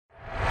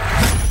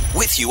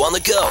with you on the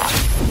go.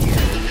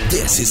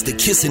 This is the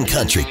Kissin'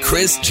 Country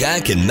Chris,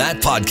 Jack, and Matt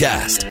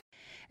podcast.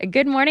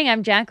 Good morning,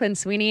 I'm Jacqueline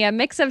Sweeney. A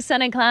mix of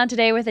sun and cloud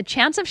today with a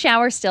chance of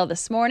showers still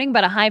this morning,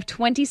 but a high of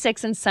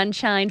 26 and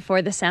sunshine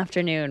for this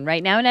afternoon.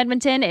 Right now in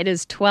Edmonton, it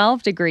is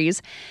 12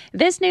 degrees.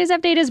 This news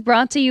update is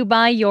brought to you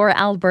by your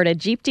Alberta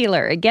Jeep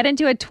dealer. Get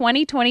into a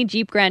 2020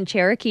 Jeep Grand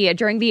Cherokee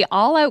during the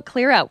all-out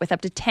clear-out with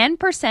up to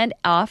 10%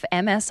 off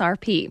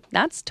MSRP.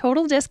 That's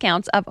total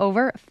discounts of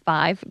over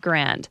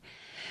 $5,000.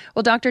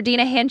 Well, Dr.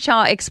 Dina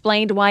Hinshaw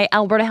explained why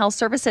Alberta Health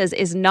Services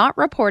is not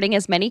reporting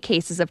as many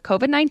cases of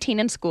COVID-19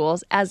 in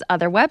schools as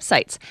other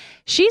websites.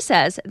 She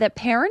says that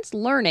parents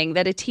learning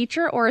that a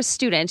teacher or a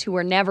student who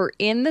were never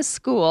in the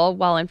school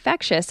while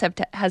infectious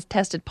has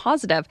tested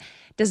positive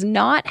does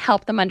not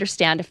help them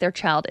understand if their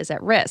child is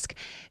at risk.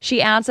 She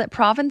adds that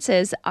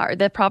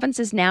the province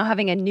is now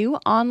having a new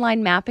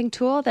online mapping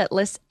tool that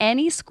lists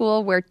any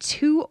school where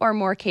 2 or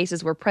more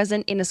cases were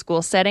present in a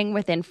school setting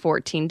within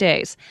 14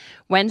 days.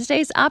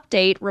 Wednesday's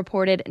update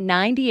reported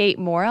 98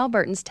 more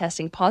Albertans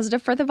testing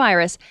positive for the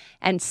virus,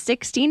 and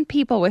 16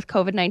 people with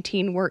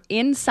COVID-19 were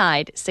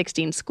inside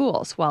 16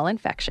 schools while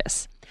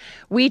infectious.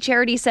 We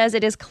Charity says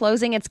it is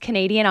closing its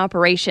Canadian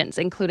operations,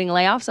 including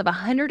layoffs of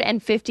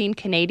 115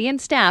 Canadian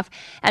staff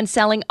and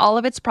selling all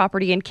of its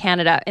property in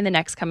Canada in the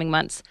next coming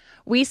months.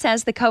 We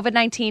says the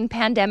COVID-19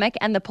 pandemic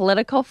and the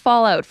political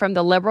fallout from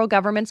the Liberal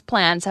government's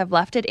plans have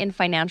left it in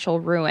financial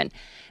ruin.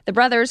 The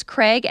brothers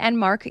Craig and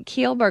Mark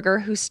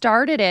Kielberger, who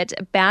started it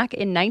back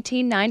in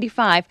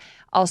 1995,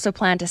 also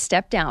plan to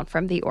step down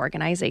from the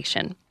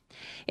organization.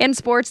 In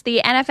sports,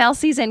 the NFL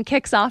season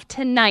kicks off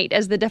tonight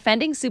as the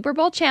defending Super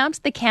Bowl champs,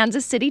 the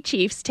Kansas City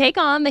Chiefs, take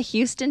on the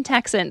Houston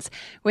Texans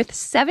with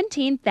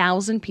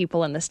 17,000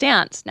 people in the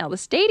stands. Now, the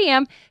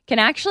stadium can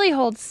actually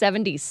hold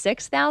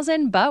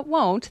 76,000, but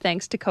won't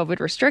thanks to COVID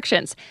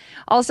restrictions.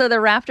 Also, the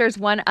Raptors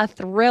won a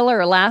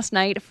thriller last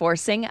night,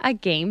 forcing a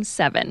Game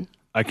 7.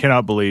 I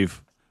cannot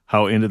believe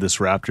how into this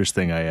Raptors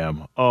thing I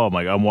am. Oh,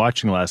 my God. I'm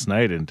watching last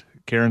night and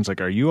Karen's like,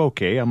 "Are you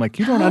okay?" I'm like,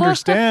 "You don't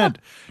understand."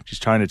 She's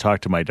trying to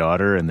talk to my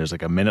daughter, and there's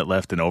like a minute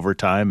left in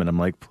overtime, and I'm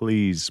like,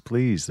 "Please,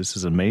 this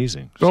is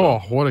amazing." So,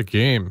 what a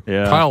game.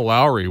 Yeah. Kyle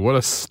Lowry, what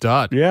a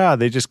stud. Yeah,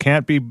 they just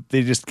can't,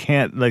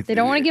 like... They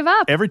don't want to give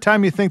up. Every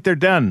time you think they're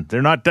done,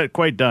 they're not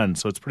quite done,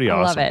 so it's pretty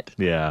awesome. I love it.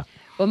 Yeah.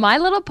 Well, My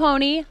Little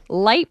Pony,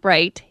 Light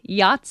Bright,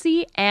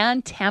 Yahtzee,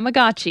 and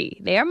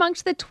Tamagotchi. They are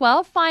amongst the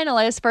 12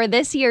 finalists for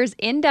this year's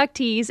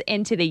inductees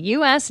into the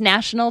U.S.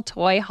 National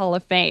Toy Hall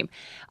of Fame.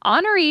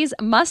 Honorees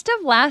must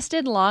have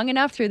lasted long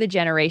enough through the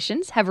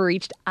generations, have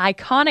reached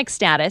iconic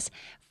status,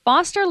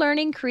 foster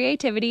learning,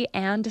 creativity,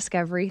 and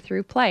discovery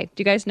through play.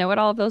 Do you guys know what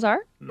all of those are?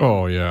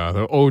 Oh, yeah.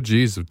 The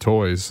OGs of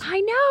toys. I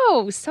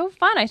know. So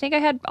fun. I think I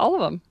had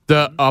all of them.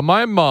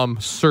 My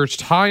mom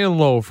searched high and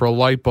low for a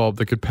light bulb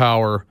that could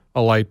power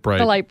a Light Bright.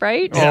 The Light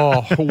Bright?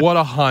 Oh, what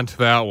a hunt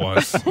that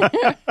was.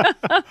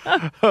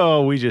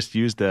 Oh, we just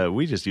used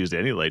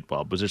any light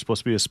bulb. Was there supposed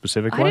to be a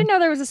specific one? I didn't know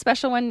there was a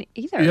special one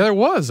either. Yeah, there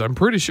was. I'm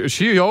pretty sure.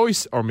 She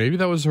always, or maybe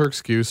that was her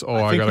excuse. Oh,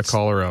 I got to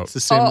call her out. It's the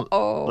same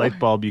light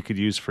bulb you could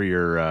use for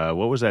your,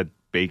 what was that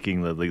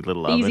baking, the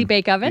little oven? Easy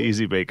Bake Oven? The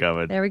Easy Bake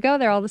Oven. There we go.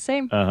 They're all the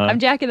same. Uh-huh. I'm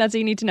Jack, and that's what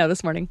you need to know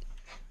this morning.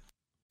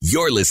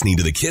 You're listening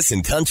to the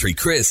Kissin' Country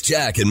Chris,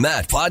 Jack, and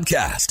Matt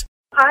podcast.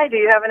 Hi, do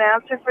you have an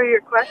answer for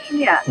your question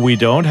yet? We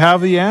don't have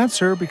the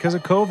answer because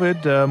of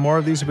COVID. More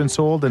of these have been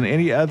sold than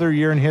any other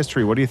year in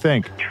history. What do you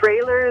think?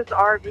 Trailers,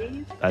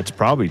 RVs? That's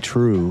probably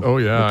true. Oh,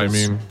 yeah. I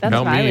mean, that's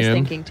count what I me was in.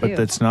 thinking, too. But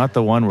that's not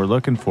the one we're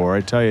looking for.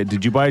 I tell you,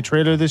 did you buy a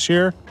trailer this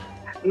year?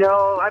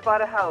 No, I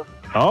bought a house.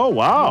 Oh,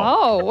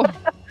 wow.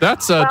 Oh.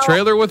 That's a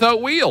trailer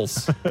without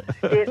wheels.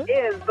 It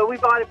is, but we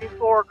bought it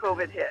before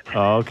COVID hit.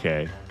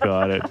 Okay.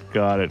 Got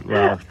it.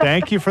 Well,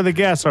 thank you for the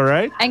guess, all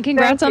right? And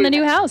congrats on the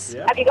new house.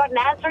 Have you got an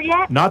answer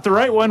yet? Not the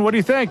right one. What do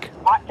you think?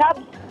 Hot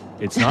tubs?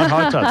 It's not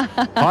hot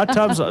tubs. Hot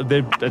tubs,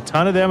 a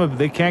ton of them,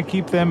 they can't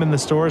keep them in the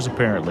stores,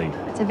 apparently.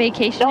 It's a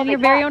vacation in your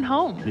very own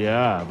home.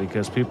 Yeah,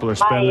 because people are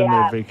spending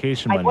their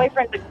vacation money. My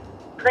boyfriend's a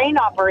crane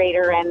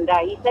operator, and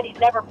he said he's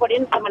never put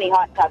in so many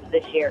hot tubs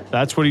this year.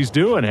 That's what he's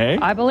doing, hey?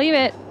 I believe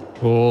it.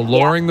 Well,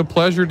 lowering the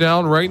pleasure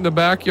down right in the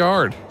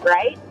backyard.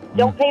 Right?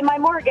 Don't pay my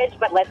mortgage,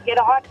 but let's get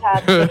a hot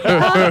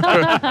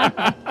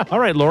tub. All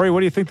right, Lori, what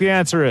do you think the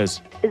answer is?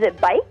 Is it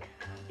bikes?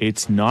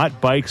 It's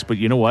not bikes, but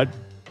you know what?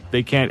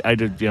 They can't.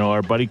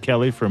 Our buddy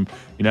Kelly from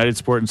United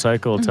Sport and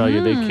Cycle will tell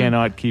you they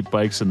cannot keep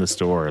bikes in the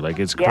store. Like,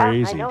 it's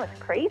crazy. I know, it's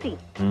crazy.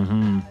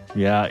 Mm-hmm.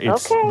 Yeah,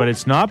 Okay. But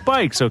it's not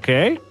bikes,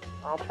 okay?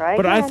 I'll try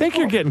But again. I think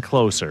you're getting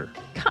closer.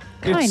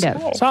 Kind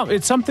of.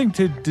 It's something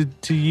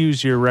to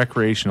use your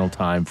recreational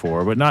time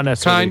for, but not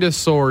necessarily. Kind of,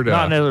 sort of.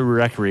 Not necessarily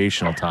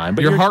recreational time.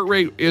 But your heart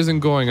rate isn't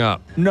going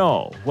up.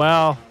 No.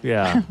 Well,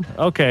 yeah.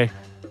 Okay.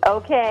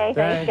 Okay,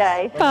 thanks,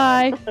 guys.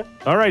 Bye.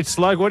 All right,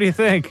 Slug, what do you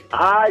think?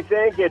 I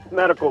think it's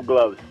medical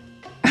gloves.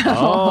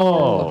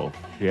 Oh.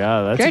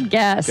 Yeah, that's Good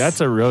guess. That's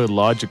a really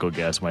logical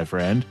guess, my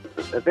friend.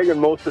 I figured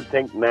most would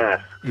think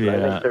mask.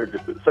 Yeah. I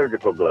think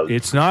surgical gloves.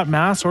 It's not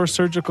masks or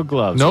surgical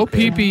gloves. No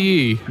okay?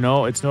 PPE.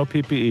 No, it's no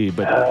PPE.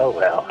 But Oh,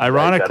 well.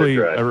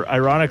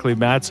 ironically,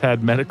 Matt's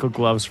had medical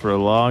gloves for a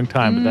long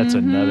time, but that's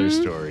another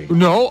story.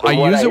 No, I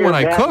use it when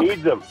I cook.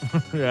 Needs them.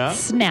 Yeah.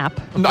 Snap.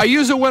 I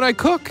use it when I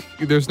cook.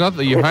 There's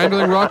nothing. You're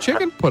handling raw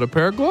chicken, put a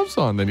pair of gloves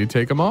on, then you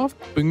take them off.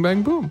 Bing,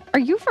 bang, boom. Are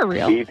you for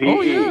real? PPE.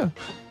 Oh, yeah.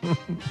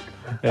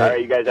 All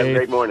right, you guys have a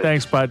great morning.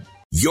 Thanks, bud.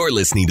 You're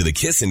listening to the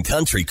Kissin'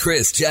 Country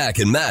Chris, Jack,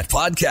 and Matt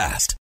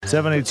podcast.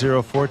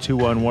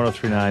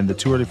 780-421-1039. The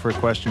too early for a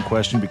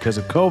question because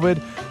of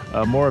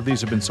COVID. More of these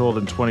have been sold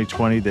in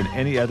 2020 than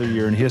any other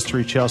year in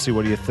history. Chelsea,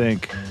 what do you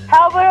think?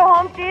 How about a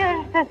home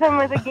theater system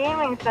with a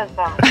gaming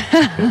system?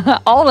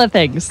 All the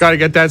things. Got to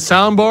get that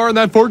sound bar and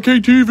that 4K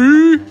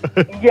TV.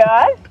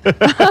 Yes?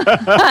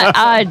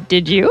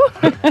 Did you?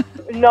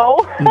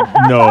 No?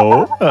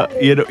 No.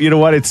 You know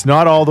what? It's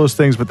not all those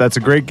things, but that's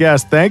a great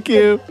guess. Thank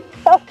you.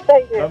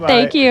 Thank you. Bye-bye.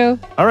 Thank you.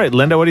 All right,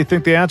 Linda, what do you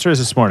think the answer is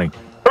this morning?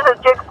 Is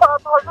it jigsaw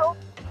puzzle?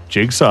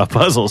 Jigsaw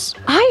puzzles.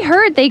 I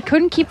heard they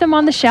couldn't keep them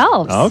on the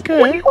shelves. Okay.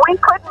 We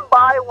couldn't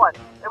buy one.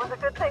 It was a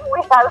good thing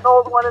we had an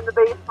old one in the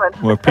basement.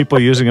 Were people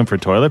using them for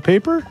toilet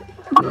paper?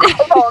 I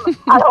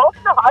hope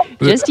not.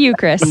 Just you,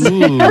 Chris.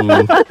 Ooh,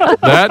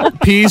 that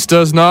piece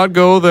does not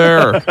go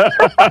there.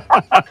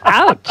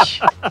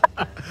 Ouch.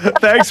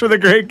 Thanks for the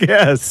great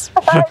guess.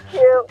 Thank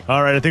you.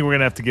 All right, I think we're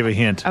going to have to give a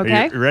hint.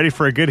 Okay. Are you ready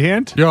for a good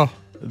hint? Yeah.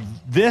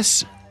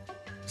 This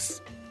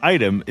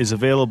item is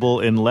available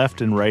in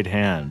left and right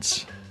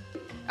hands.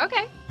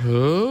 Okay.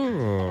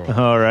 Oh.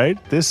 All right.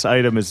 This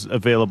item is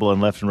available in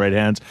left and right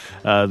hands.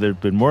 There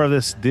have been more of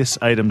this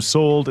item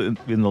sold in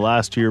the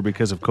last year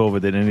because of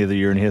COVID than any other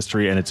year in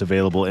history, and it's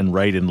available in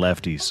right and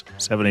lefties.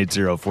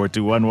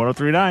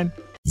 780-421-1039.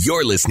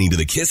 You're listening to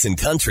the Kissin'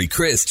 Country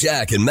Chris,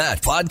 Jack, and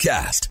Matt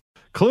podcast.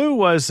 Clue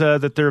was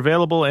that they're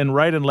available in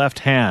right and left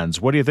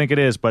hands. What do you think it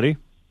is, buddy?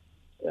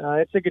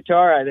 It's a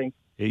guitar, I think.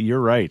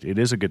 You're right. It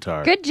is a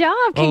guitar. Good job.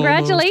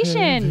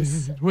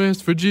 Congratulations.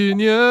 West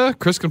Virginia.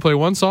 Chris can play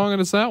one song, and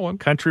it's that one.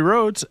 Country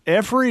Roads.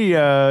 Every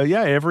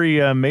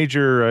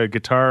major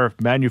guitar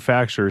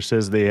manufacturer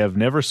says they have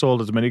never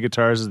sold as many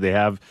guitars as they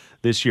have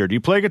this year. Do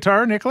you play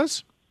guitar,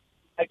 Nicholas?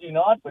 I do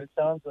not, but it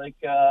sounds like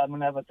I'm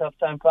going to have a tough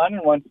time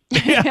finding one.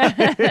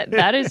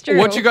 That is true.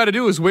 What you got to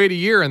do is wait a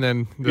year, and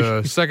then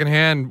the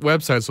secondhand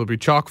websites will be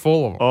chock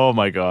full of them. Oh,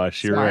 my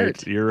gosh. You're Smart.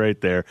 right. You're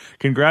right there.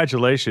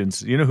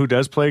 Congratulations. You know who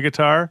does play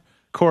guitar?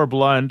 Corb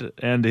Lund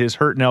and his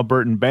Hurtin'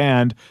 Albertan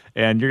band,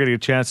 and you're going to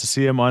get a chance to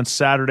see him on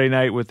Saturday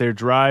night with their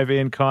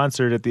drive-in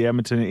concert at the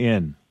Edmonton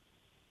Inn.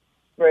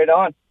 Right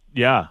on.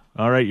 Yeah.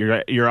 All right.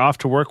 You're off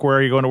to work. Where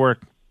are you going to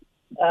work?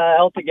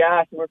 Alta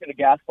Gas. I work at a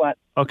gas plant.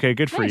 Okay,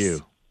 good for Nice.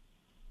 you.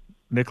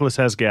 Nicholas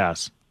has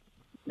gas.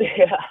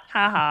 Yeah.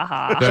 Ha ha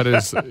ha. That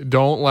is,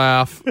 don't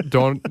laugh.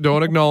 Don't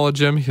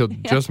acknowledge him. He'll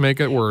just make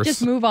it worse.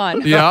 Just move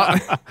on. Yeah.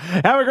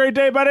 Have a great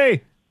day,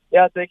 buddy.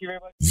 Yeah, thank you very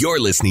much.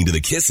 You're listening to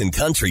the Kissin'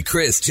 Country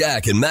Chris,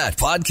 Jack, and Matt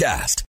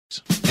podcast.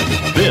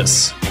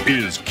 This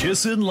is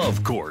Kissin'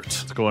 Love Court.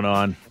 What's going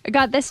on? I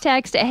got this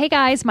text. Hey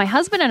guys, my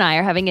husband and I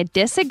are having a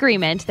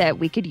disagreement that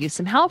we could use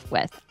some help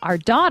with. Our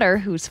daughter,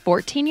 who's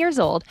 14 years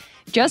old,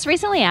 just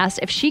recently asked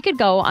if she could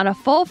go on a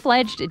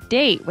full-fledged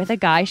date with a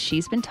guy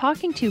she's been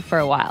talking to for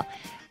a while.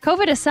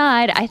 COVID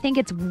aside, I think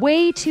it's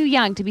way too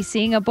young to be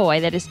seeing a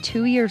boy that is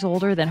 2 years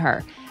older than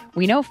her.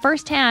 We know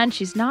firsthand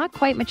she's not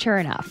quite mature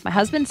enough. My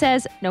husband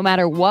says no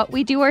matter what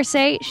we do or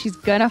say, she's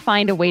gonna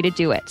find a way to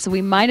do it. So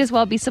we might as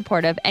well be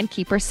supportive and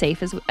keep her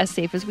safe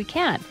as we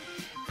can.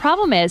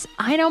 Problem is,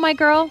 I know my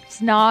girl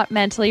is not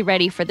mentally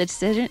ready for the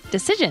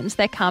decisions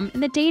that come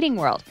in the dating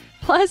world.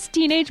 Plus,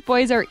 teenage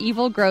boys are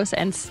evil, gross,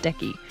 and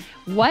sticky.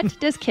 What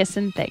does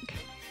Kissin' think?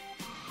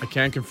 I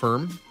can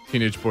confirm.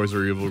 Teenage boys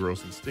are evil,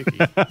 gross, and sticky.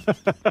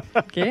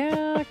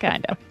 Yeah,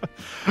 kind of.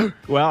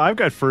 Well, I've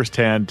got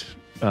firsthand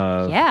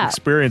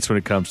experience when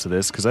it comes to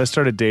this because I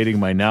started dating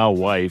my now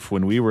wife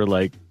when we were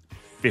like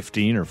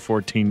 15 or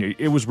 14.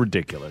 It was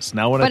ridiculous.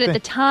 Now, But at the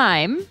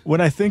time,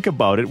 when I think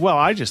about it, well,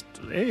 I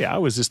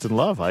was just in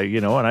love.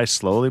 And I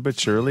slowly but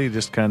surely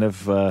just kind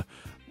of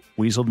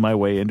weaseled my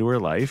way into her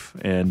life,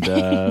 and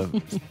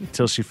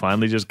until she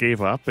finally just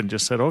gave up and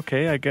just said,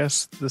 "Okay, I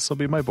guess this will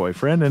be my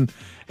boyfriend."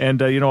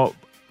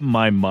 And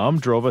my mom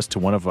drove us to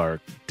one of our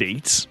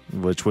dates,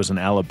 which was an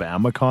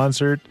Alabama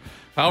concert.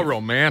 How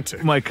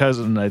romantic. My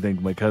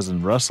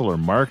cousin Russell or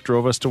Mark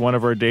drove us to one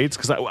of our dates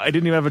because I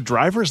didn't even have a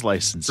driver's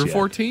license You're yet.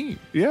 14.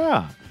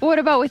 Yeah. what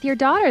about with your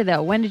daughter,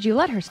 though? When did you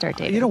let her start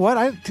dating? You know what?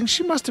 I think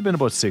she must have been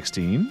about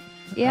 16.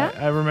 Yeah?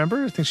 I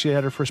remember. I think she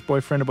had her first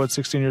boyfriend about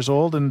 16 years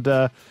old. And,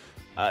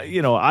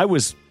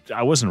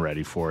 I wasn't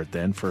ready for it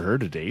then for her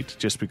to date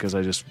just because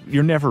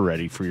you're never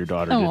ready for your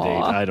daughter to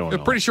date. I don't They're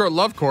know. pretty short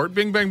love court.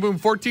 Bing, bang, boom,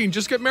 14.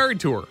 Just get married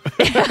to her.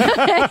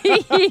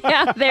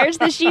 Yeah, there's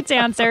the sheets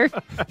answer.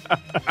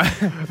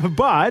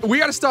 But We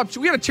got to stop.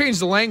 We got to change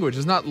the language.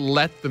 It's not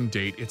let them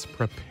date. It's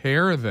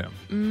prepare them.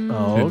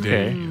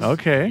 okay. date.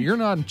 Okay. You're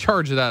not in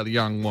charge of that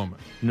young woman.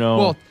 No.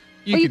 Well,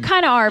 You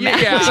kind of are,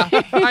 Matt.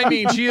 Yeah, I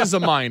mean, she is a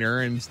minor,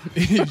 and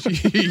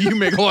you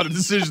make a lot of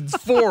decisions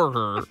for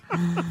her.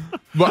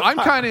 But I'm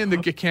kind of in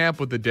the camp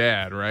with the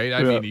dad, right?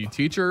 I mean, you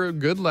teach her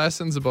good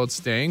lessons about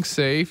staying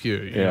safe.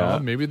 You know,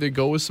 maybe they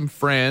go with some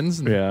friends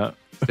and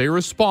stay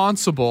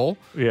responsible.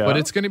 Yeah. But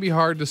it's going to be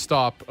hard to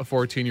stop a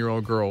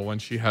 14-year-old girl when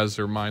she has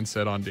her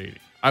mindset on dating.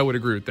 I would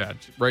agree with that.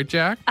 Right,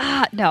 Jack?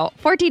 No,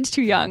 14's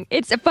too young.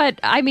 But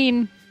I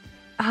mean,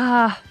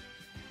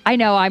 I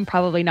know I'm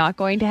probably not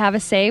going to have a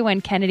say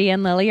when Kennedy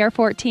and Lily are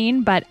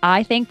 14, but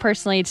I think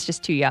personally it's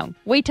just too young.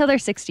 Wait till they're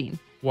 16.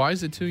 Why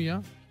is it too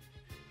young?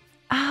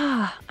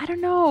 I don't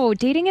know.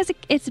 Dating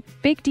it's a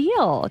big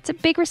deal. It's a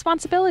big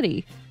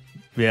responsibility.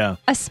 Yeah.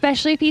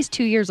 Especially if he's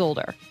 2 years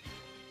older.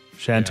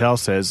 Chantel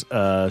says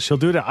she'll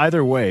do it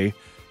either way,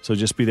 so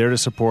just be there to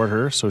support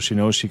her so she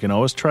knows she can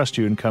always trust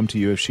you and come to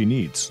you if she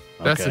needs.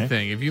 Okay? That's the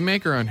thing. If you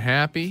make her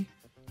unhappy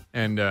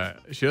and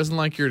she doesn't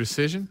like your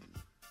decision,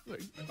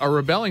 a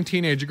rebelling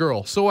teenage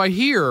girl, so I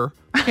hear,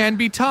 can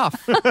be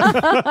tough.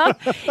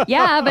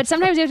 Yeah, but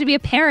sometimes you have to be a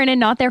parent and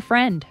not their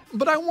friend.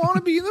 But I want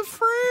to be the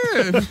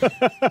friend.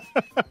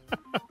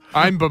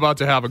 I'm about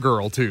to have a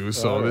girl, too,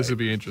 so this would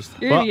be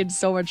interesting. You're going to get in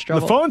so much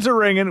trouble. The phones are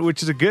ringing,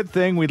 which is a good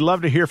thing. We'd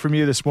love to hear from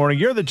you this morning.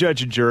 You're the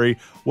judge and jury.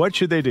 What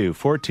should they do?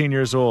 14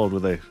 years old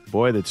with a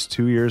boy that's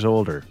 2 years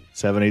older.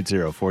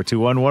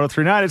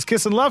 780-421-1039. It's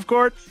CISN Love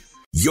Court.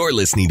 You're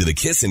listening to the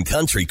Kissin'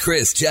 Country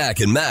Chris, Jack,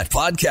 and Matt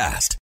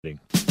podcast.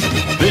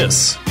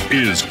 This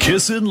is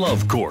CISN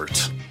Love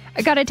Court.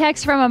 I got a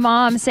text from a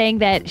mom saying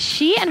that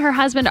she and her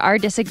husband are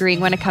disagreeing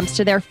when it comes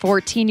to their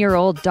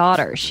 14-year-old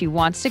daughter. She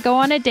wants to go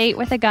on a date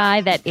with a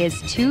guy that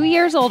is 2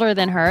 years older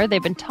than her.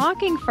 They've been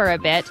talking for a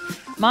bit.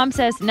 Mom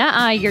says,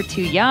 "Nuh-uh, you're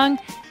too young."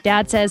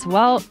 Dad says,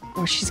 well,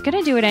 she's going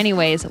to do it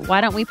anyways. Why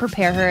don't we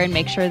prepare her and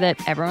make sure that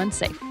everyone's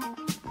safe?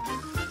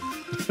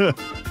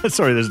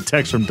 Sorry, there's a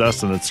text from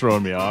Dustin that's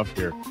throwing me off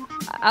here.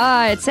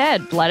 It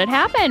said, let it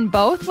happen.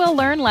 Both will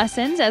learn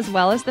lessons as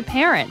well as the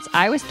parents.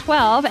 I was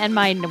 12 and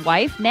my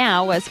wife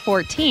now was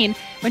 14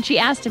 when she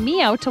asked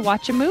me out to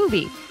watch a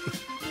movie.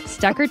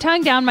 Stuck her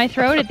tongue down my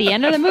throat at the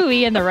end of the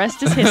movie and the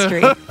rest is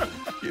history.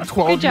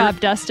 Good job,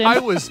 Dustin. I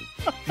was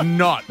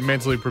not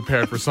mentally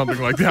prepared for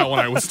something like that when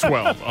I was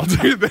 12. I'll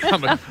tell you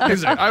that.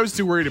 I was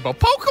too worried about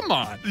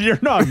Pokemon. You're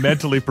not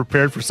mentally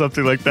prepared for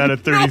something like that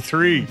at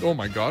 33. Oh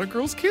my God, a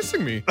girl's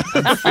kissing me.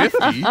 I'm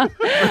 50.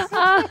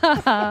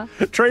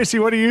 Tracy,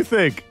 what do you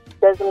think?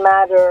 Doesn't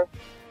matter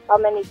how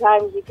many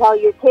times you tell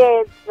your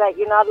kids that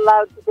you're not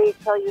allowed to date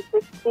till you're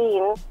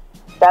 16.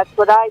 That's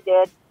what I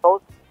did.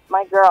 Both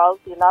my girls,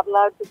 you're not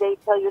allowed to date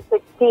till you're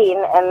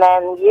 16. And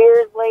then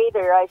years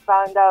later, I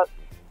found out,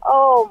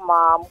 oh,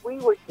 Mom, we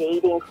were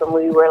dating from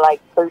we were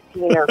like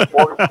 13 or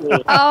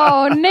 14.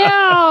 Oh,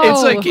 no.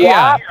 It's like,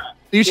 yeah.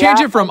 You change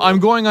it from I'm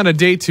going on a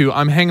date to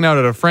I'm hanging out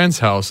at a friend's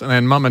house, and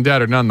then Mom and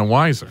Dad are none the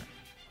wiser.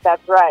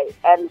 That's right.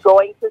 And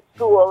going to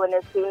school, and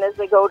as soon as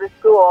they go to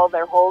school,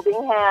 they're holding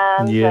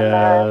hands.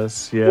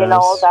 Yes, and you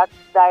know,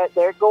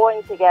 they're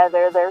going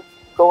together. They're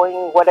going,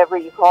 whatever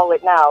you call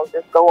it now,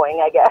 just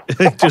going, I guess.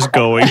 Just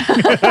going.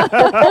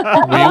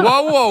 Yeah,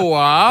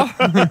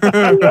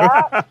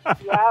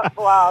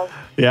 wow.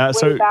 Yeah,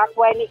 way back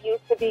when it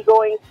used to be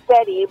going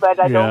steady, but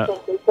I don't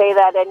think they say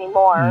that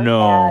anymore.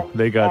 No,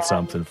 they got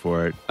something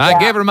for it. I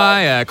gave her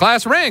my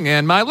class ring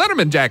and my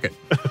Letterman jacket.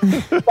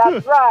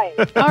 That's right.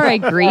 All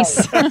right,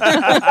 Grease. I'm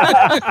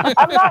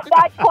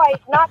not quite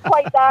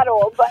that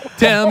old, but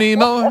tell me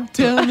more.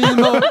 Did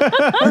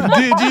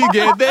you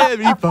get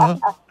very far?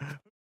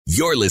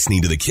 You're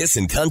listening to the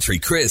Kissin' Country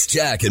Chris,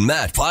 Jack, and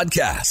Matt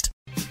podcast.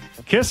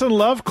 CISN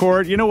Love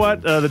Court. You know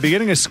what? The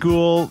beginning of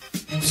school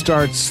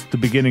starts the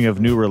beginning of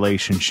new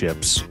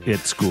relationships at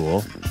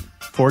school.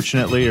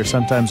 Fortunately, or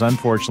sometimes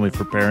unfortunately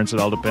for parents, it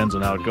all depends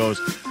on how it goes.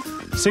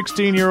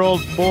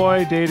 16-year-old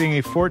boy dating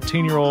a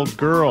 14-year-old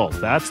girl.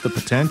 That's the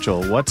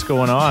potential. What's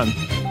going on?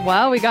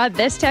 Well, we got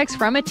this text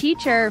from a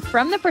teacher.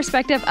 From the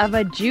perspective of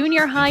a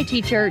junior high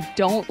teacher,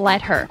 don't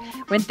let her.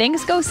 When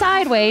things go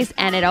sideways,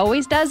 and it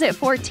always does at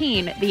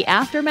 14, the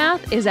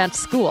aftermath is at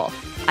school.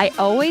 I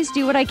always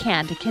do what I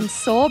can to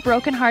console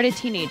broken-hearted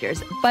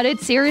teenagers, but it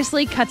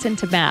seriously cuts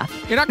into math.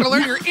 You're not going to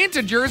learn your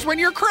integers when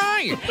you're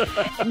crying.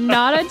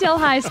 Not until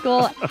high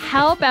school.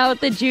 Help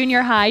out the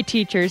junior high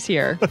teachers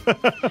here.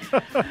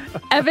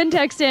 Evan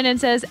texts in and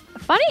says,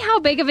 funny how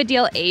big of a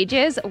deal age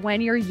is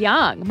when you're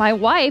young. My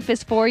wife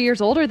is 4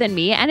 years older than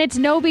me, and it's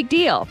no big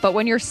deal. But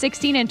when you're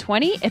 16 and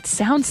 20, it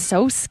sounds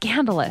so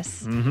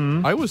scandalous.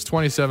 Mm-hmm. I was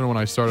 27 when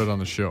I started on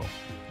the show.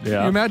 Yeah.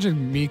 Can you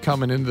imagine me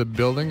coming into the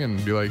building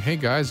and be like, hey,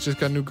 guys, just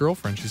got a new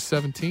girlfriend. She's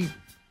 17.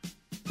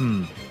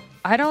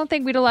 I don't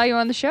think we'd allow you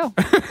on the show.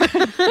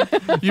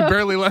 You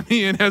barely let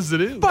me in as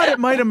it is. But it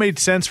might have made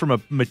sense from a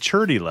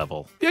maturity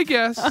level. I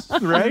guess.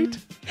 Right?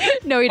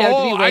 No, you'd have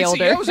to be way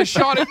older. That was a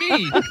shot at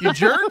me, you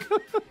jerk.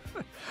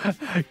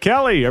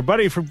 Kelly, our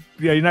buddy from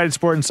United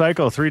Sport and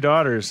Cycle, 3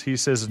 daughters. He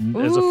says,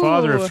 as a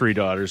father of 3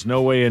 daughters,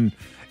 no way in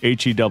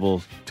HE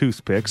double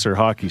toothpicks or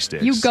hockey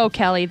sticks. You go,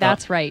 Kelly.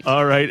 That's right.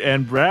 All right.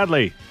 And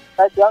Bradley.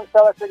 That young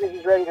fella figures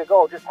he's ready to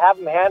go. Just have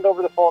him hand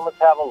over the phone. Let's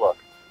have a look.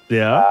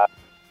 Yeah.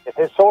 If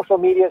his social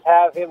medias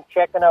have him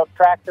checking out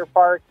tractor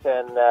parts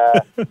and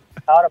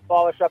how to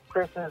polish up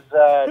Chris's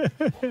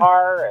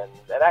car and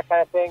that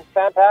kind of thing,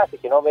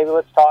 fantastic. Maybe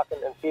let's talk and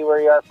see where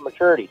you are for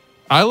maturity.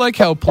 I like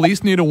how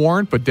police need a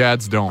warrant, but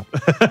dads don't.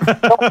 But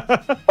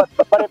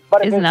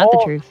Isn't that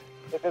the truth?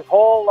 If his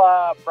whole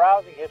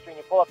browsing history, and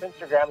you pull up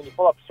Instagram and you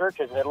pull up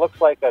searches, and it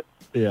looks like a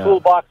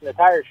toolbox in a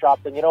tire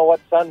shop, then you know what,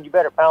 son? You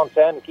better pound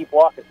sand and keep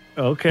walking.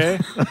 Okay.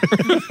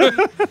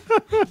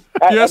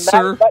 Yes,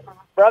 sir. But,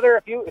 brother,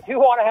 if you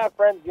want to have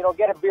friends,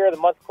 get a beer of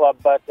the month club.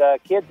 But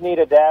kids need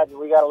a dad, and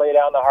we got to lay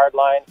down the hard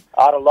line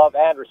out of love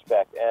and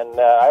respect. And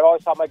I've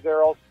always taught my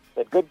girls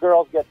that good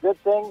girls get good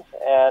things,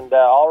 and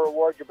I'll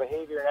reward your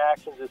behavior and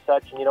actions as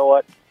such. And you know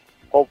what?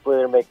 Hopefully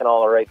they're making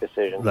all the right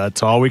decisions.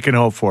 That's all we can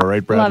hope for,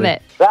 right, Bradley? Love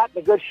it. That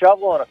and a good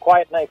shovel and a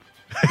quiet knife.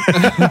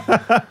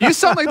 You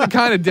sound like the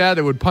kind of dad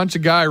that would punch a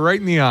guy right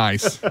in the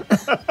eyes.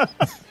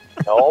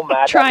 No,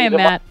 Matt. Try him,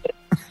 Matt.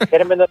 Hit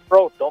him in the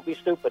throat. Don't be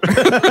stupid.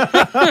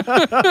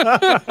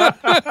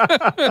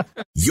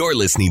 You're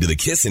listening to the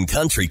Kissin'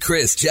 Country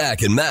Chris,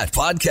 Jack, and Matt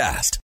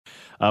podcast.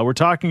 We're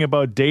talking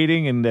about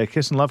dating and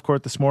CISN Love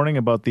Court this morning,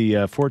 about the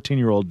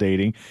 14-year-old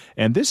dating.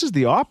 And this is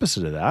the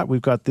opposite of that.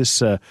 We've got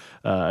this,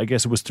 I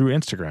guess it was through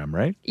Instagram,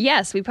 right?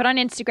 Yes, we put on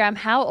Instagram,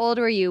 how old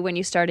were you when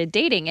you started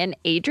dating? And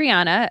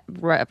Adriana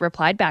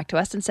replied back to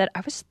us and said,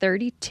 I was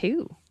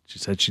 32. She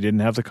said she didn't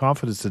have the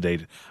confidence to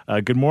date.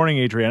 Good morning,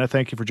 Adriana.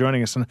 Thank you for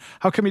joining us. And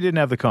how come you didn't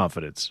have the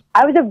confidence?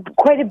 I was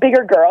quite a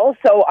bigger girl,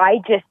 so I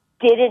just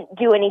didn't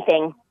do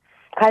anything.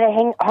 Kind of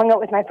hung out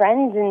with my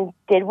friends and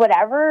did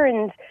whatever,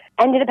 and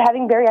ended up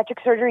having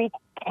bariatric surgery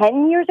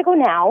 10 years ago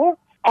now,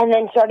 and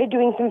then started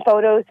doing some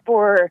photos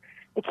for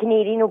the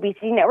Canadian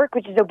Obesity Network,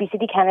 which is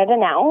Obesity Canada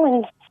now,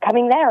 and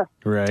coming there.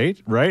 Right.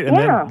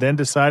 And then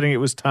deciding it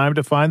was time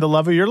to find the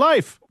love of your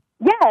life.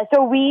 Yeah,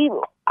 so we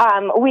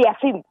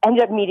actually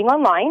ended up meeting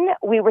online.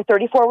 We were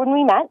 34 when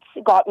we met,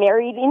 got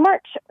married in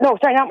March. No,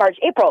 sorry, not March,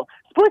 April.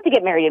 Supposed to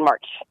get married in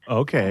March.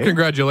 Okay.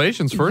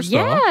 Congratulations, first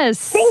off.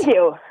 Yes. Thank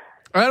you.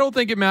 I don't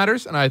think it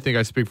matters, and I think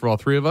I speak for all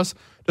three of us.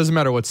 Doesn't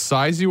matter what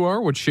size you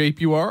are, what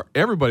shape you are.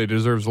 Everybody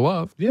deserves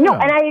love. Yeah. No,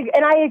 and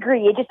I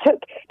agree. It just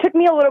took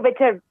me a little bit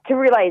to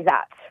realize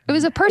that. It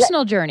was a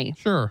personal journey.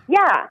 Sure.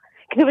 Yeah,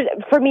 because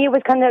for me, it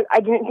was kind of,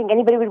 I didn't think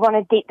anybody would want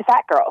to date the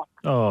fat girl.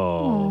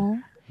 Oh.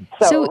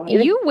 So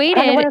you waited.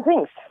 Kind of one of the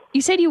things.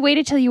 You said you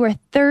waited till you were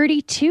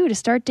 32 to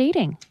start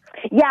dating.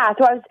 Yeah,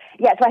 so I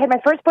had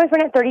my first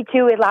boyfriend at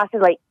 32. It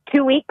lasted like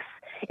 2 weeks.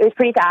 It was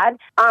pretty sad.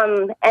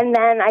 And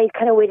then I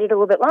kind of waited a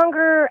little bit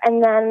longer,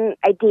 and then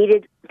I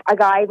dated a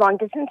guy long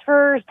distance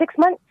for 6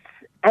 months,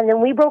 and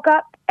then we broke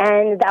up,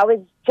 and that was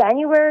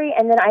January,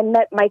 and then I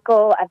met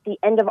Michael at the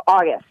end of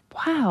August.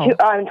 Wow.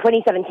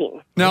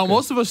 2017. Now,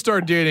 most of us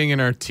start dating in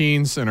our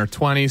teens and our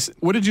 20s.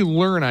 What did you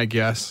learn, I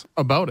guess,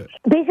 about it?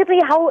 Basically,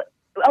 how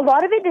a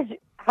lot of it is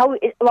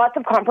lots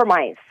of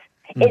compromise.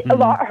 It's a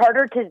lot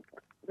harder to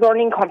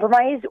learning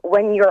compromise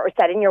when you're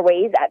set in your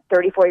ways at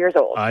 34 years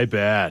old. I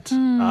bet.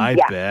 I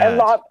bet.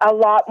 A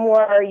lot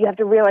more. You have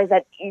to realize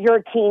that you're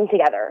a team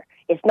together.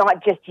 It's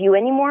not just you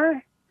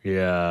anymore.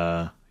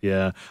 Yeah.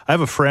 I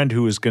have a friend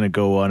who was going to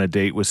go on a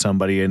date with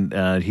somebody,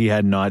 and he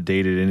had not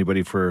dated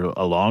anybody for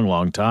a long,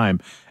 long time.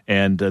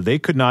 And they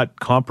could not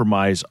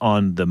compromise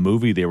on the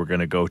movie they were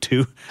going to go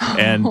to.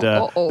 And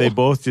they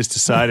both just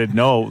decided,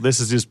 no, this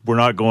is just, we're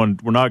not going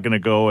to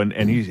go.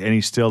 And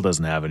he still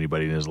doesn't have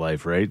anybody in his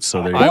life, right?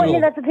 So there you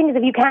go. That's the thing, is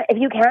if you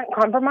can't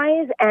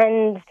compromise,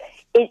 and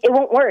it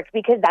won't work,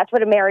 because that's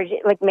what a marriage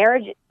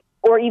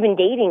or even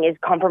dating is,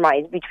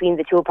 compromise between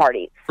the two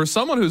parties. For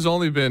someone who's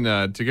only been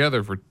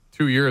together for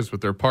 2 years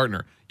with their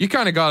partner, you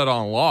kind of got it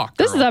on lock.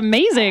 This is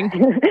amazing.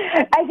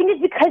 I think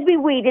it's because we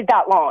waited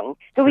that long.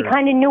 So we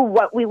kind of knew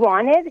what we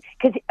wanted.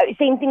 Because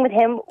same thing with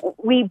him.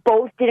 We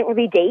both didn't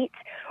really date.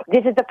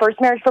 This is the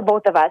first marriage for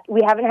both of us.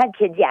 We haven't had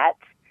kids yet.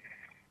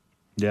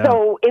 Yeah.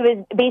 So it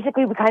was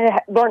basically, we kind of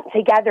learned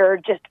together,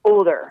 just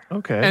older.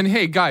 Okay. And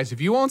hey, guys, if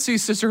you won't see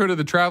Sisterhood of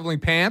the Traveling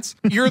Pants,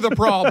 you're the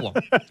problem.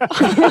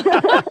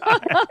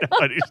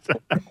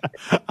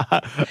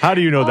 How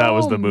do you know that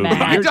was the movie?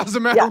 It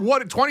doesn't matter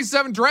what,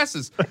 27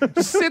 dresses.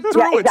 Just sit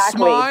through it,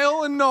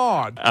 smile, and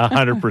nod.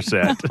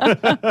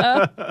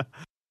 100%.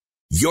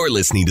 You're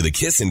listening to the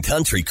Kissin'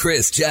 Country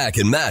Chris, Jack,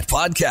 and Matt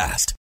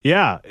podcast.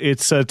 Yeah,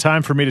 it's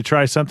time for me to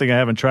try something I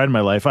haven't tried in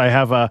my life. I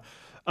have a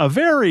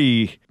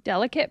very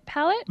delicate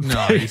palate?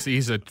 No,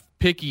 he's a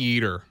picky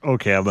eater.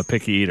 Okay, I'm a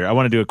picky eater. I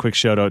want to do a quick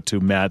shout out to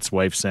Matt's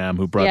wife, Sam,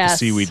 who brought the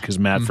seaweed because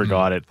Matt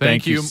forgot it.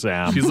 Thank you,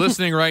 Sam. She's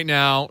listening right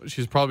now.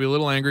 She's probably a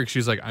little angry because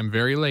she's like, I'm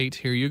very late.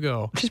 Here you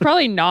go. She's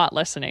probably not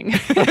listening.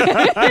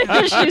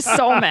 She's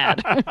so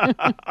mad.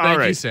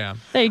 Thank you, Sam.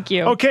 Thank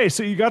you. Okay,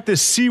 so you got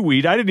this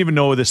seaweed. I didn't even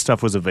know this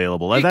stuff was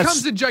available. It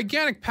comes in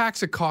gigantic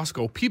packs at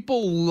Costco.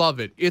 People love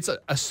it. It's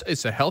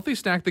a healthy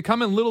snack. They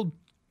come in little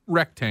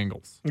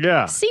rectangles.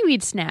 Yeah.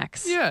 Seaweed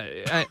snacks.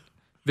 Yeah.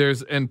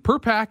 And per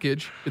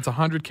package, it's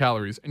 100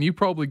 calories, and you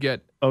probably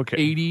get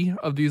 80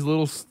 of these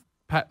little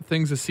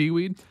things of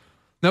seaweed.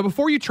 Now,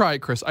 before you try it,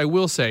 Chris, I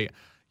will say,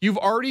 you've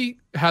already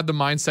had the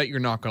mindset you're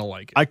not going to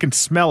like it. I can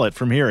smell it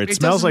from here. It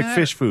smells like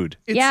fish food.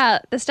 Yeah,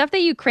 the stuff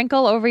that you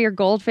crinkle over your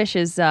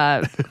goldfish's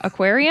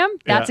aquarium,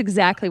 that's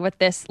exactly what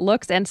this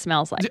looks and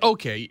smells like.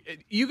 Okay,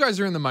 you guys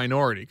are in the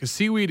minority because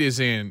seaweed is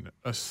in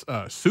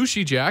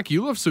sushi, Jack.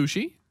 You love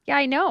sushi. Yeah,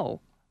 I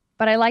know.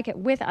 But I like it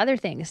with other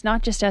things,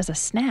 not just as a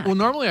snack. Well,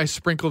 normally I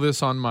sprinkle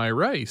this on my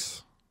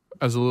rice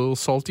as a little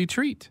salty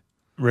treat.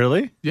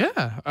 Really?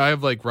 Yeah. I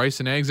have like rice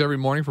and eggs every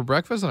morning for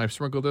breakfast, and I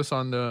sprinkle this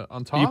on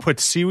top. You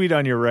put seaweed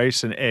on your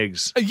rice and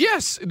eggs.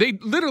 Yes.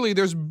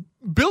 There's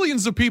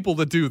billions of people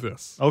that do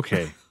this.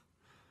 Okay.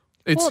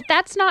 Well,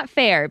 that's not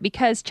fair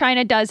because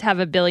China does have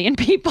 1 billion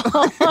people,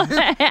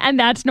 and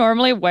that's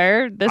normally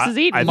where this is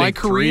eaten. My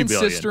Korean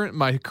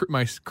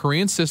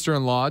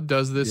sister-in-law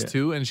does this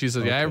too, and she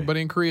says, "Yeah,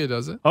 everybody in Korea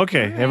does it."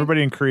 Okay,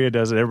 everybody in Korea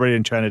does it. Everybody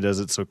in China does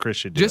it. So Chris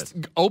should do it. Just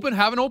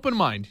have an open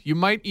mind. You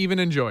might even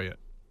enjoy it.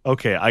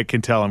 Okay, I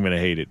can tell I'm going to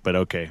hate it, but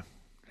okay,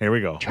 here we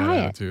go.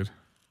 Try it, dude.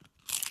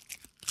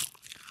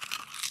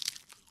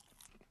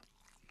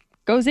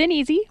 Goes in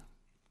easy.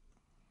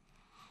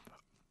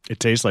 It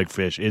tastes like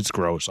fish. It's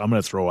gross. I'm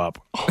going to throw up.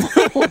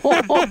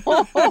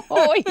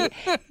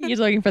 He's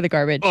looking for the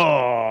garbage.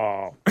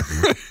 Oh.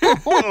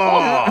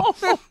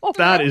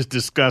 That is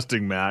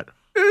disgusting, Matt.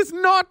 It is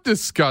not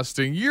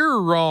disgusting.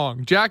 You're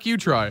wrong. Jack, you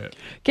try it.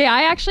 Okay,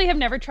 I actually have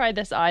never tried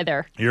this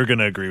either. You're going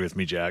to agree with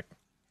me, Jack.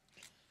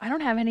 I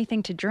don't have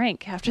anything to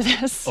drink after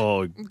this.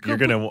 Oh, you're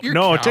going to...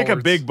 No, take a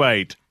big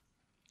bite.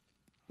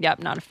 Yep,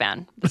 not a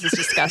fan. This is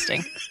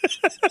disgusting.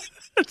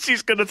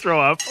 She's going to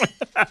throw up.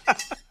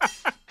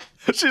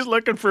 She's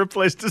looking for a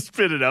place to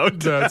spit it out.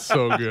 That's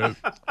so good.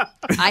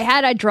 I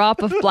had a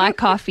drop of black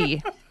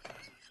coffee.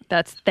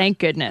 Thank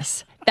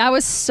goodness. That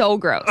was so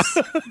gross.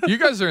 You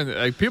guys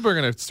are people are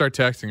going to start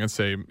texting and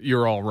say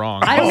you're all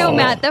wrong. I don't know,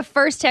 Matt. The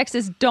first text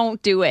is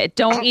don't do it.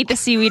 Don't eat the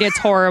seaweed. It's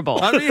horrible.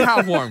 Let me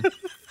have one.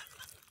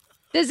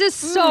 This is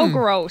so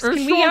gross. Can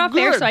we get off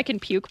air so I can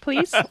puke,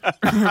 please?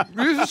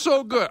 This is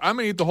so good. I'm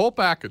going to eat the whole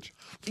package.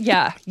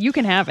 Yeah, you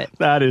can have it.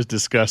 That is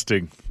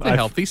disgusting. A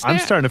healthy snack. I'm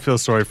starting to feel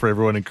sorry for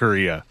everyone in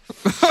Korea.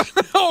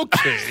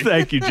 Okay.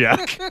 Thank you,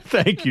 Jack.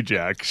 Thank you,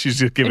 Jack. She's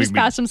just giving me...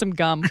 pass him some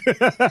gum.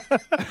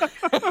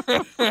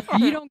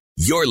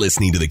 You're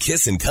listening to the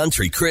Kissin'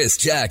 Country Chris,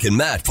 Jack, and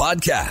Matt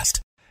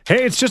podcast.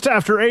 Hey, it's just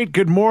after 8.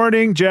 Good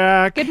morning,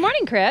 Jack. Good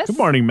morning, Chris. Good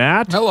morning,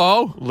 Matt.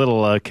 Hello.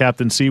 Little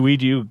Captain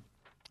Seaweed, you.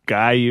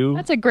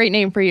 That's a great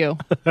name for you.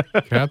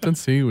 Captain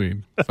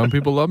Seaweed. Some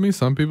people love me,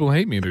 some people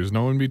hate me. There's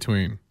no in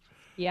between.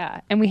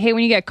 Yeah, and we hate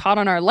when you get caught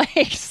on our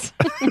legs.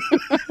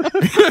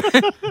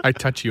 I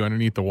touch you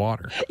underneath the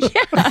water.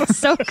 Yeah,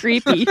 so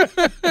creepy.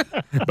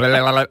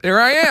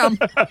 There I am.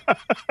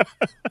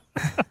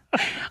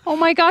 Oh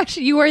my gosh,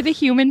 you are the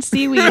human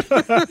seaweed.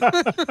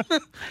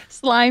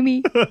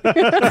 Slimy.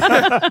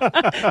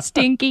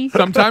 Stinky.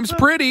 Sometimes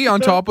pretty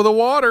on top of the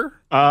water.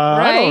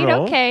 Right, I don't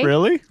know. okay.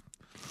 Really?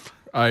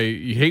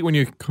 You hate when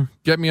you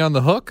get me on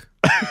the hook.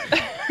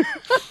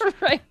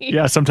 Right.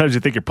 Yeah, sometimes you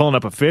think you're pulling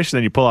up a fish, and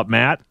then you pull up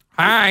Matt.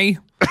 Hi.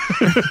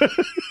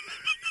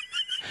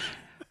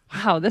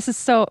 Wow, this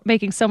is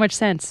making so much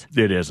sense.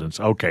 It isn't.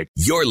 Okay.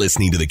 You're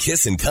listening to the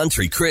Kissin'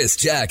 Country Chris,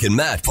 Jack, and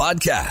Matt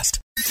podcast.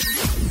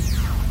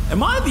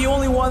 Am I the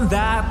only one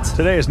that...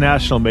 Today is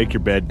National Make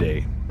Your Bed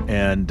Day,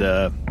 and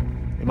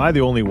am I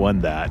the only one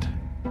that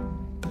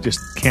just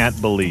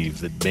can't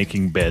believe that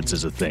making beds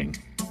is a thing?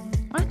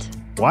 What?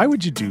 Why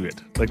would you do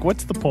it? Like,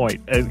 what's the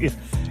point?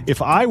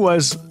 If I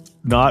was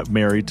not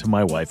married to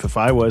my wife, if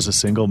I was a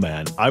single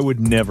man, I would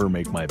never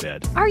make my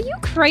bed. Are you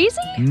crazy?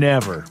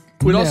 Never.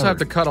 We'd also have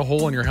to cut a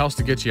hole in your house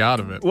to get you out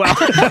of it. Well,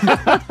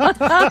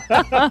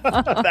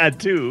 that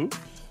too.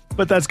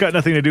 But that's got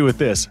nothing to do with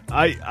this.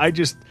 I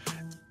just...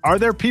 Are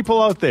there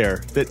people out there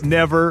that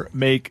never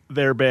make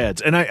their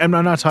beds? And I'm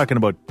not talking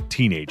about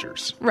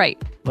teenagers.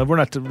 Right. Like, we're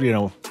not,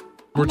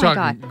 We're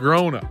talking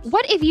grown-ups.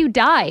 What if you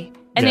die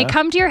and they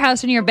come to your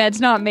house and your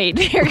bed's not made?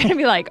 You're going to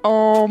be like,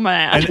 oh,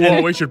 man.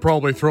 Well, we should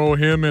probably throw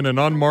him in an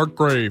unmarked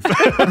grave.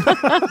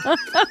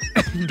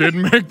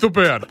 Didn't make the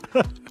bed.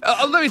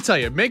 Let me tell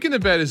you, making the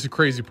bed is a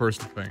crazy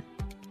personal thing.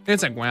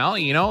 It's like, well,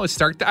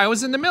 I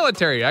was in the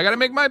military. I got to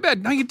make my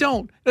bed. No, you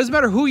don't. It doesn't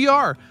matter who you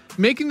are.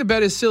 Making the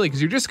bed is silly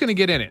because you're just going to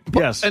get in it.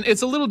 Yes. And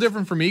it's a little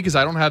different for me because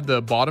I don't have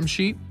the bottom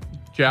sheet.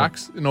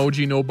 Jack's an OG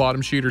no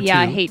bottom sheet or two.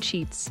 Yeah, I hate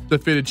sheets. The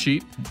fitted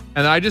sheet.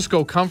 And I just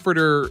go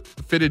comforter,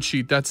 fitted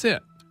sheet. That's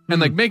it. And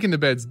like making the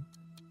bed's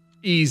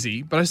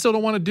easy, but I still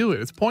don't want to do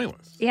it. It's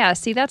pointless. Yeah,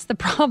 see, that's the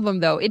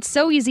problem, though. It's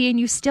so easy and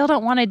you still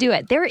don't want to do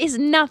it. There is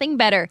nothing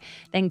better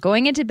than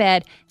going into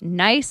bed,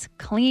 nice,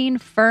 clean,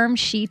 firm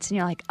sheets, and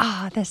you're like,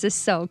 this is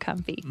so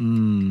comfy.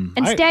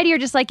 Instead, you're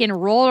just like in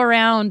roll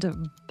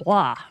around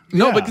blah.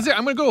 No, but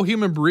I'm going to go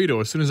human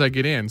burrito as soon as I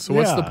get in. So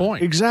what's the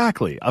point?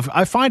 Exactly.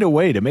 I find a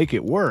way to make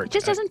it work. It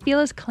just doesn't feel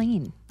as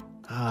clean.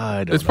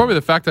 I don't It's know. probably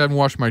the fact that I haven't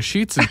washed my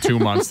sheets in 2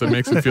 months that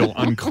makes me feel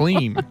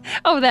unclean.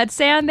 Oh, that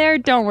sand there?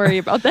 Don't worry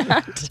about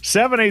that.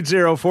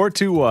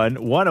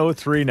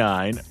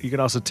 780-421-1039. You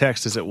can also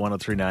text us at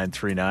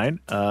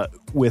 103939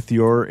 with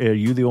your, are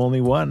you the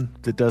only one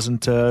that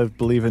doesn't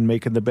believe in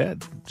making the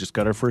bed? Just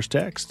got our first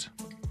text.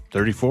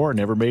 34,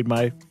 never made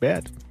my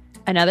bed.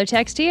 Another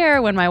text here.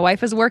 When my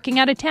wife is working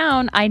out of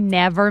town, I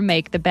never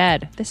make the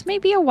bed. This may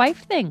be a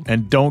wife thing.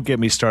 And don't get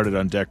me started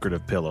on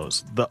decorative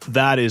pillows.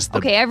 That is the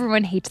Okay,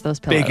 everyone hates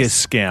those pillows.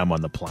 biggest scam on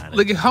the planet.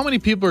 Like, how many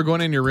people are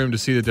going in your room to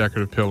see the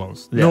decorative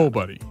pillows? Yeah.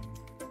 Nobody.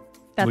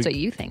 That's what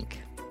you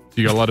think.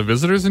 Do you got a lot of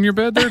visitors in your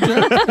bed there,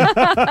 Jack?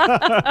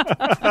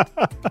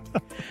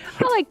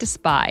 I like to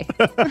spy.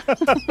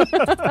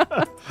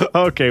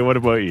 Okay, what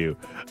about you?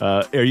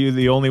 Are you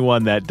the only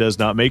one that does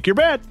not make your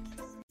bed?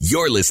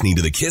 You're listening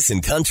to the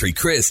Kissin' Country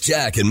Chris,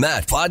 Jack, and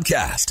Matt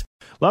podcast.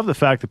 Love the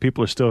fact that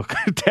people are still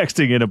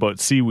texting in about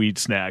seaweed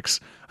snacks.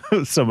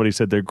 Somebody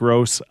said they're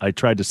gross. I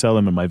tried to sell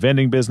them in my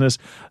vending business.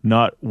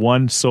 Not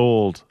one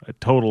sold. A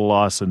total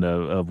loss and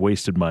of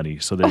wasted money.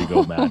 So there you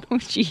go, Matt. Oh,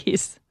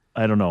 jeez.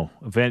 I don't know.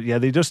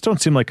 They just don't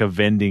seem like a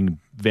vending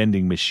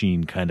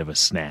machine kind of a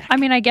snack. I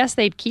mean, I guess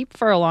they'd keep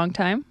for a long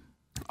time.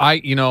 I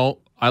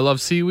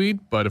love seaweed,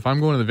 but if I'm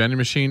going to the vending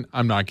machine,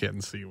 I'm not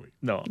getting seaweed.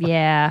 No.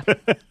 Yeah,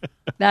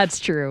 that's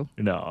true.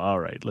 No. All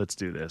right. Let's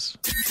do this.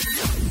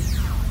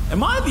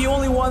 Am I the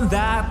only one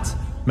that...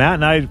 Matt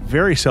and I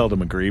very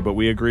seldom agree, but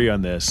we agree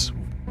on this.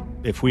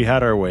 If we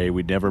had our way,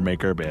 we'd never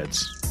make our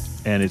beds.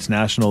 And it's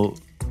National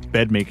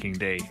Bed Making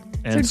Day.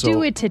 And So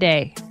do it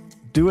today.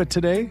 Do it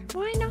today?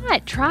 Why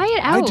not? Try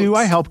it out. I do.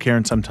 I help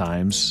Karen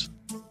sometimes.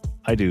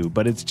 I do.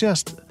 But it's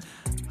just,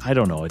 I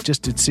don't know.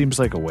 It seems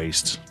like a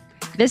waste.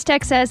 This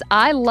text says,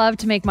 I love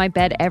to make my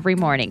bed every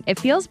morning. It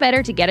feels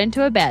better to get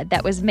into a bed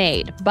that was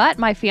made, but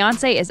my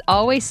fiance is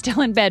always still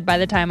in bed by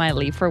the time I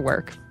leave for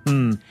work.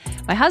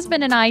 My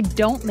husband and I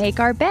don't make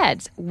our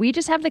beds. We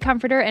just have the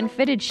comforter and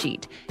fitted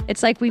sheet.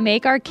 It's like we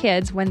make our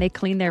kids when they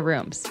clean their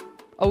rooms.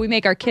 Oh, we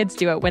make our kids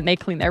do it when they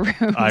clean their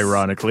rooms.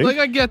 Ironically. Like,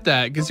 I get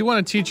that, because you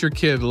want to teach your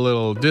kid a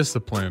little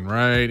discipline,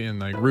 right? And,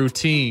 like,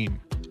 routine.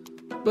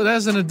 But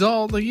as an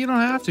adult, like, you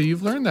don't have to.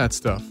 You've learned that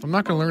stuff. I'm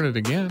not going to learn it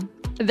again.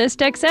 This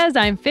text says,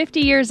 I'm 50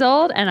 years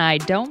old and I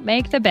don't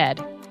make the bed.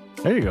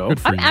 There you go.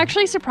 Good for I'm you.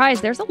 actually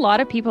surprised. There's a lot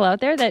of people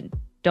out there that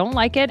don't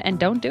like it and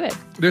don't do it.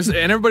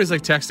 And everybody's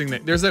like texting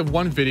that. There's that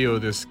one video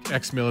of this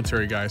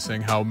ex-military guy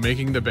saying how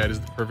making the bed is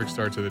the perfect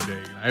start to the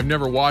day. I've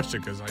never watched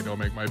it because I don't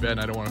make my bed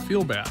and I don't want to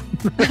feel bad.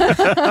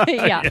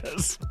 Yeah.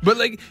 Yes. But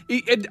like,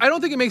 I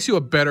don't think it makes you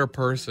a better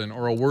person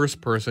or a worse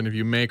person if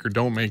you make or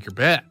don't make your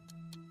bed.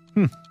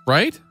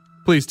 Right?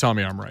 Please tell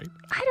me I'm right.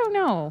 I don't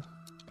know.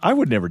 I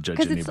would never judge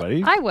 'Cause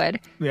anybody. I would.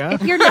 Yeah.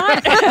 If you're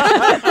not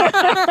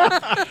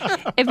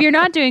if you're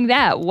not doing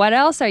that, what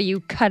else are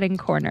you cutting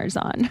corners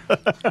on?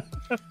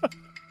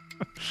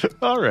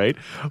 All right.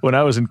 When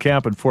I was in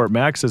camp in Fort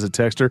Mac, says a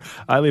texter,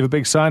 I leave a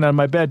big sign on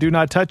my bed. Do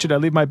not touch it. I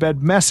leave my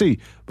bed messy,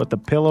 but the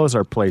pillows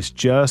are placed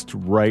just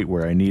right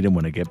where I need them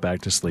when I get back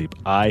to sleep.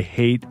 I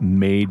hate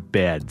made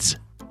beds.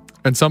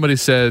 And somebody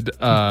said,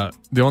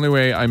 the only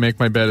way I make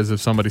my bed is if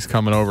somebody's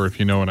coming over, if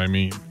you know what I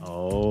mean.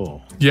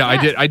 Oh. Yeah, I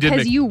did.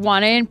 Because you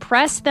want to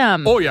impress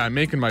them. Oh, yeah, I'm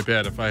making my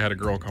bed if I had a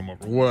girl come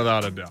over,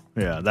 without a doubt.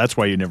 Yeah, that's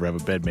why you never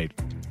have a bed made.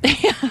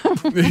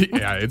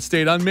 Yeah, it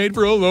stayed unmade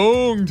for a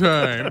long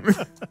time.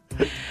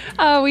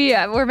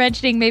 We're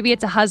mentioning maybe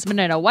it's a husband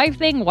and a wife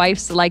thing.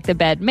 Wives like the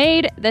bed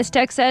made. This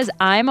text says,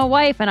 I'm a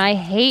wife and I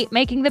hate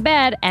making the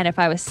bed. And if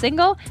I was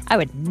single, I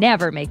would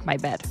never make my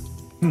bed.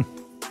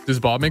 Does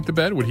Bob make the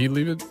bed? Would he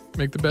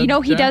make the bed? You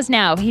know, he Jack? does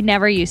now. He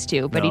never used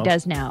to, but he No?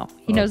 does now.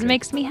 He knows it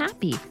makes me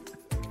happy.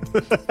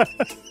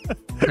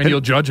 And you'll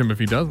judge him if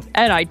he doesn't.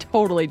 And I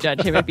totally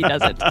judge him if he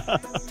doesn't.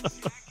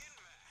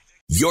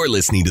 You're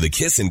listening to the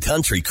Kissin'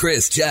 Country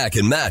Chris, Jack,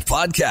 and Matt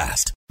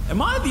podcast.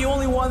 Am I the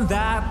only one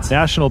that...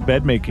 National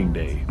Bed Making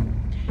Day.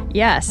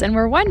 Yes, and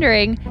we're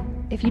wondering,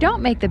 if you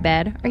don't make the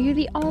bed, are you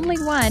the only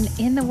one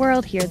in the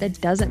world here that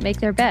doesn't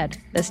make their bed?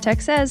 This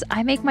text says,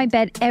 I make my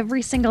bed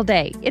every single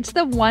day. It's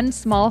the one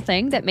small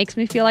thing that makes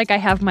me feel like I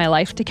have my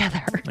life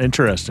together.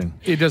 Interesting.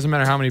 It doesn't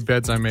matter how many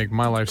beds I make,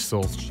 my life's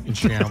still in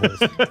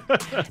shambles.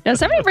 Now,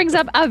 somebody brings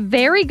up a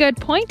very good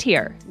point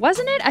here.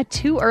 Wasn't it a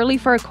too early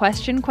for a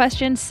question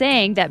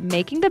saying that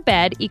making the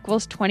bed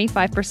equals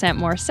 25%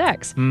 more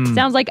sex?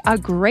 Sounds like a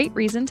great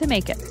reason to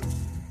make it.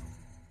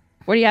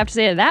 What do you have to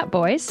say to that,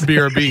 boys?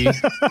 BRB.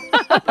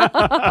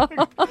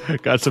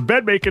 Got some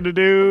bed making to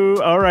do.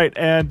 All right.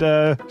 And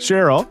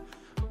Cheryl,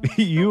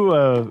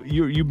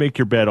 you make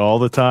your bed all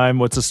the time.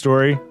 What's the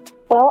story?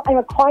 Well, I'm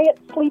a quiet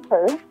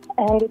sleeper,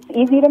 and it's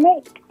easy to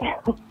make.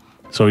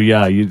 So,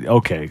 yeah,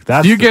 okay.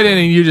 You get in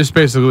and you just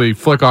basically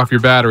flick off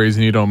your batteries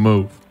and you don't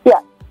move. Yeah.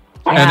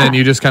 And then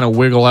you just kind of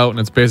wiggle out and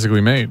it's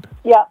basically made.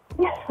 Yeah.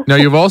 Now,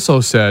 you've also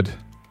said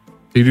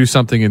you do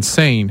something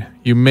insane.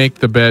 You make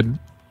the bed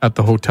at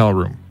the hotel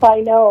room.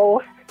 I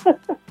know.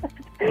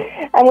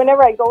 And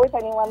whenever I go with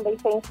anyone, they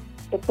think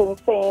it's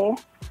insane.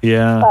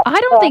 Yeah. But,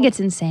 I don't think it's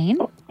insane.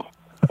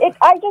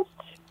 I just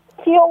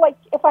feel like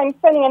if I'm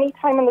spending any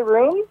time in the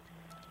room,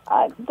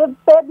 The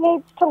bed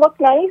needs to look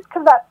nice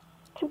because that's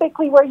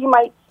typically where you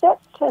might sit.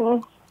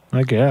 And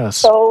I guess.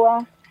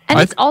 So, and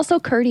it's also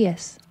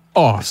courteous.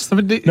 Oh,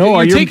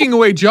 you're taking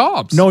away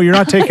jobs. No, you're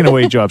not taking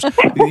away jobs.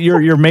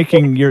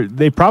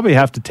 They probably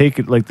have to take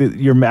it like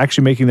you're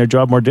actually making their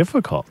job more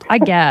difficult. I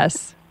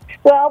guess.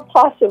 Well,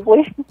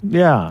 possibly.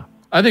 Yeah.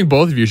 I think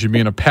both of you should be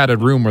in a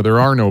padded room where there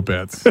are no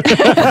beds. And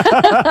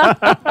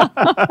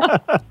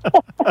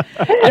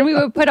we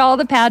would put all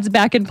the pads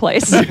back in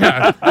place.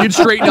 Yeah. You'd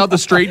straighten out the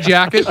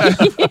straitjacket.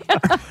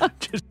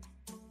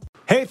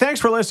 Hey, thanks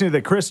for listening to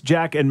the Chris,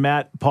 Jack, and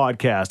Matt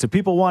podcast. If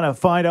people want to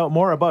find out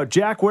more about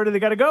Jack, where do they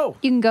got to go?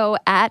 You can go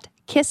at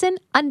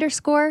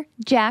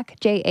kissin_Jack,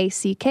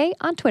 JACK,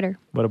 on Twitter.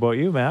 What about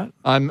you, Matt?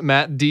 I'm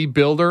Matt D.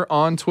 Builder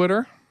on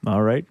Twitter.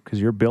 All right,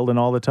 because you're building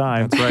all the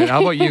time. That's right.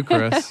 How about you,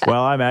 Chris?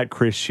 Well, I'm at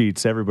Chris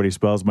Sheets. Everybody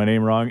spells my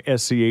name wrong,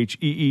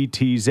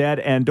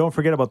 SCHEETZ. And don't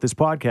forget about this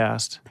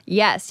podcast.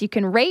 Yes, you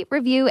can rate,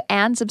 review,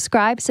 and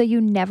subscribe so you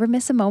never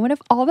miss a moment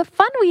of all the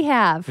fun we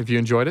have. If you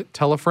enjoyed it,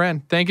 tell a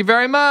friend. Thank you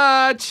very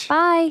much.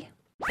 Bye.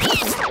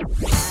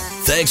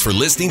 Thanks for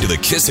listening to the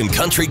Kissin'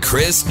 Country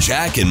Chris,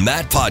 Jack, and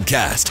Matt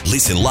podcast.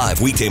 Listen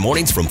live weekday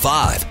mornings from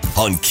 5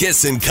 on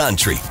Kissin'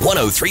 Country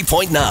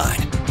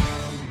 103.9.